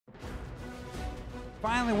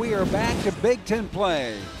Finally, we are back to Big Ten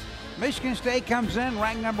play. Michigan State comes in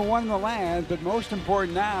ranked number 1 in the land, but most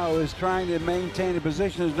important now is trying to maintain a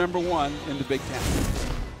position as number 1 in the Big Ten.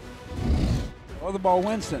 Oh, the ball,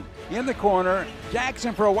 Winston in the corner.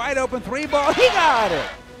 Jackson for a wide open 3-ball. He got it.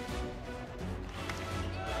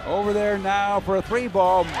 Over there now for a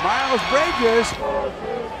 3-ball. Miles Bridges.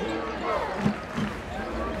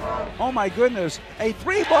 Oh my goodness. A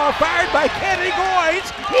 3-ball fired by Kenny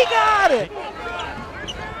Goins. He got it.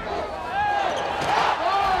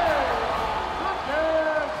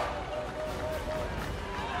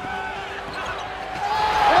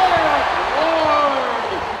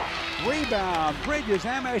 Rebound. Bridges,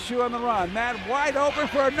 MSU on the run. Matt wide open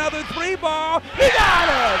for another 3-ball. He got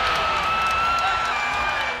it.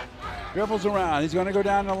 Dribbles around. He's going to go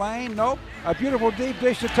down the lane. Nope. A beautiful deep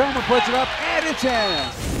dish to Toma. Puts it up, and it's in.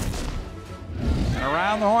 And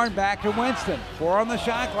around the horn, back to Winston. 4 on the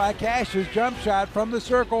shot clock. Cash's jump shot from the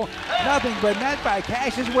circle. Nothing but net by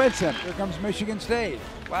Cash's Winston. Here comes Michigan State.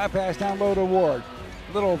 Fly pass down low to Ward.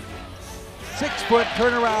 Little 6-foot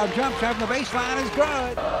turnaround jump shot from the baseline is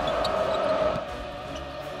good.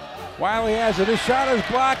 Wiley has it. His shot is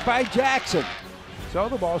blocked by Jackson. So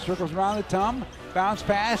the ball circles around the Tum. Bounce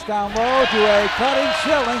pass down low to a cutting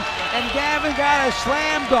Schilling, and Gavin got a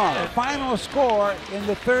slam dunk. The final score in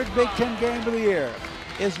the 3rd Big Ten game of the year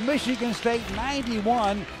is Michigan State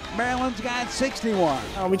 91, Maryland's got 61.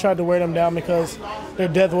 We tried to wear them down because their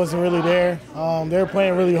depth wasn't really there. They were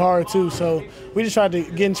playing really hard too, so we just tried to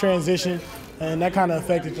get in transition, and that kind of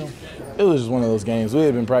affected them. It was just one of those games. We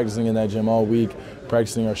had been practicing in that gym all week,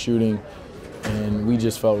 practicing our shooting, and we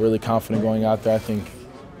just felt really confident going out there. I think,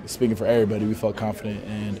 speaking for everybody, we felt confident,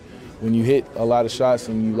 and when you hit a lot of shots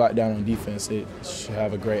and you lock down on defense, it should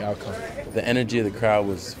have a great outcome. The energy of the crowd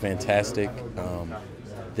was fantastic.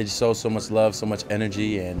 They just showed so much love, so much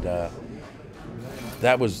energy, and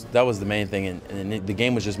that was the main thing. And the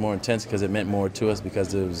game was just more intense because it meant more to us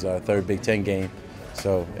because it was our 3rd Big Ten game,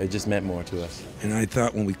 so it just meant more to us. And I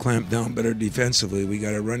thought when we clamped down better defensively, we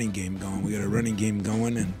got a running game going. We got a running game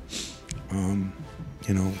going, and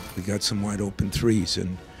you know, we got some wide open threes,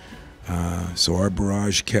 and so our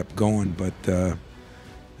barrage kept going. But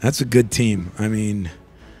that's a good team. I mean,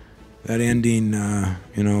 that ending,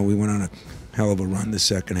 you know, we went on a hell of a run the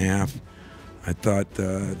second half. I thought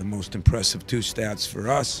the most impressive 2 stats for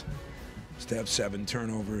us was to have 7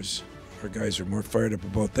 turnovers. Our guys are more fired up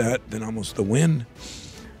about that than almost the win.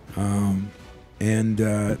 And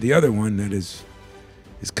the other one that is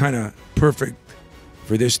kind of perfect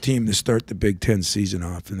for this team to start the Big Ten season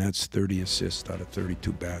off, and that's 30 assists out of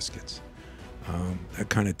 32 baskets. That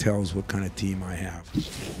kind of tells what kind of team I have.